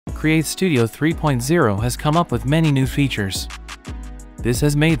CreateStudio 3.0 has come up with many new features. This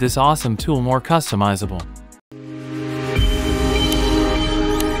has made this awesome tool more customizable.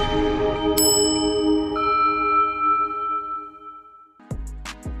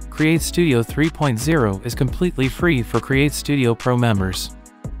 CreateStudio 3.0 is completely free for CreateStudio Pro members.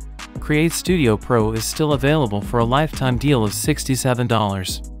 CreateStudio Pro is still available for a lifetime deal of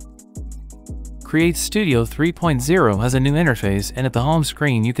 $67. CreateStudio 3.0 has a new interface, and at the home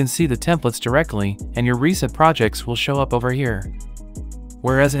screen you can see the templates directly, and your recent projects will show up over here.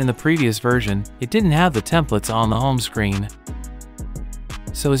 Whereas in the previous version, it didn't have the templates on the home screen.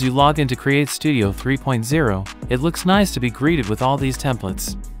 So as you log into CreateStudio 3.0, it looks nice to be greeted with all these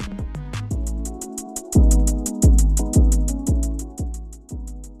templates.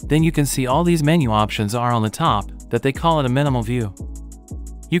 Then you can see all these menu options are on the top, that they call it a minimal view.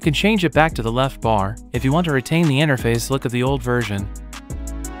 You can change it back to the left bar, if you want to retain the interface look of the old version.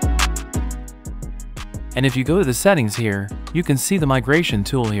 And if you go to the settings here, you can see the migration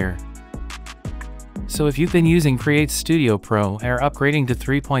tool here. So if you've been using CreateStudio Pro and are upgrading to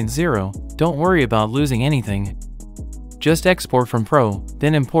 3.0, don't worry about losing anything. Just export from Pro,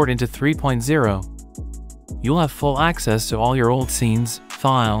 then import into 3.0. You'll have full access to all your old scenes,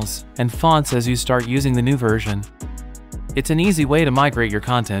 files, and fonts as you start using the new version. It's an easy way to migrate your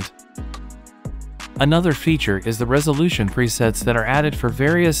content. Another feature is the resolution presets that are added for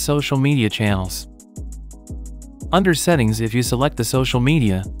various social media channels. Under Settings, if you select the social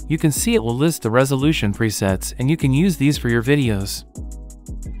media, you can see it will list the resolution presets, and you can use these for your videos.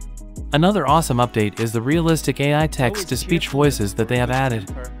 Another awesome update is the realistic AI text-to-speech voices that they have added.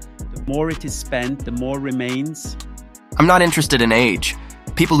 The more it is spent, the more remains. I'm not interested in age.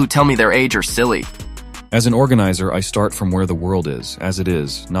 People who tell me their age are silly. As an organizer, I start from where the world is, as it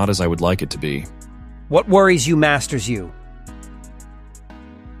is, not as I would like it to be. What worries you masters you.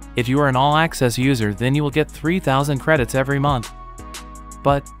 If you are an all-access user, then you will get 3,000 credits every month.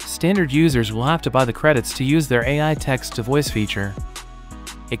 But standard users will have to buy the credits to use their AI text-to-voice feature.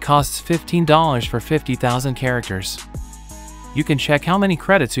 It costs $15 for 50,000 characters. You can check how many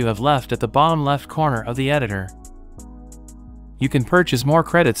credits you have left at the bottom left corner of the editor. You can purchase more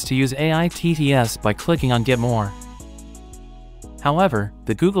credits to use AI TTS by clicking on Get More. However,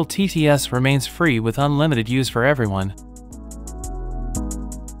 the Google TTS remains free with unlimited use for everyone.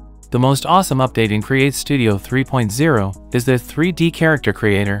 The most awesome update in CreateStudio 3.0 is the 3D character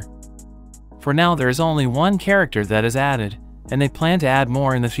creator. For now there is only one character that is added, and they plan to add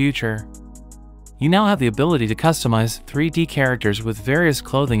more in the future. You now have the ability to customize 3D characters with various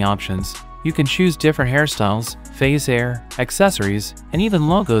clothing options. You can choose different hairstyles, face hair, accessories, and even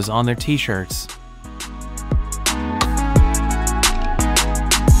logos on their t-shirts.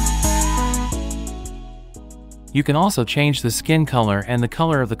 You can also change the skin color and the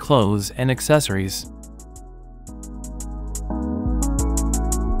color of the clothes and accessories.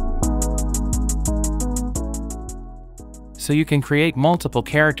 So you can create multiple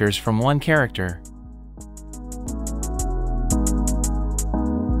characters from one character.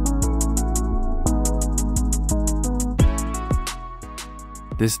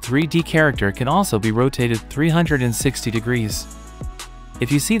 This 3D character can also be rotated 360 degrees.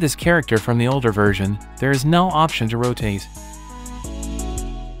 If you see this character from the older version, there is no option to rotate.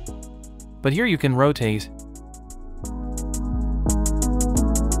 But here you can rotate.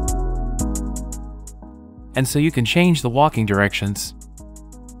 And so you can change the walking directions.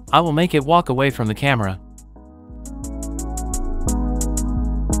 I will make it walk away from the camera.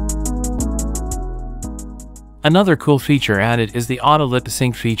 Another cool feature added is the auto lip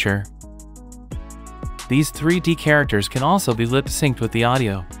sync feature. These 3D characters can also be lip synced with the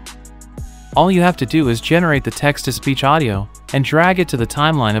audio. All you have to do is generate the text-to-speech audio and drag it to the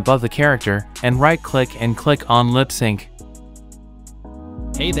timeline above the character and right-click and click on lip sync.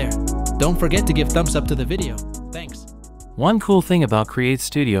 Hey there, don't forget to give thumbs up to the video. Thanks. One cool thing about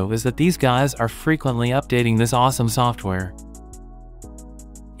CreateStudio is that these guys are frequently updating this awesome software.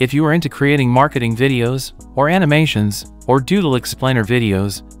 If you are into creating marketing videos, or animations, or doodle explainer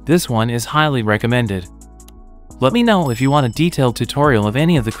videos, this one is highly recommended. Let me know if you want a detailed tutorial of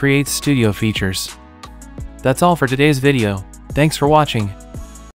any of the CreateStudio features. That's all for today's video. Thanks for watching.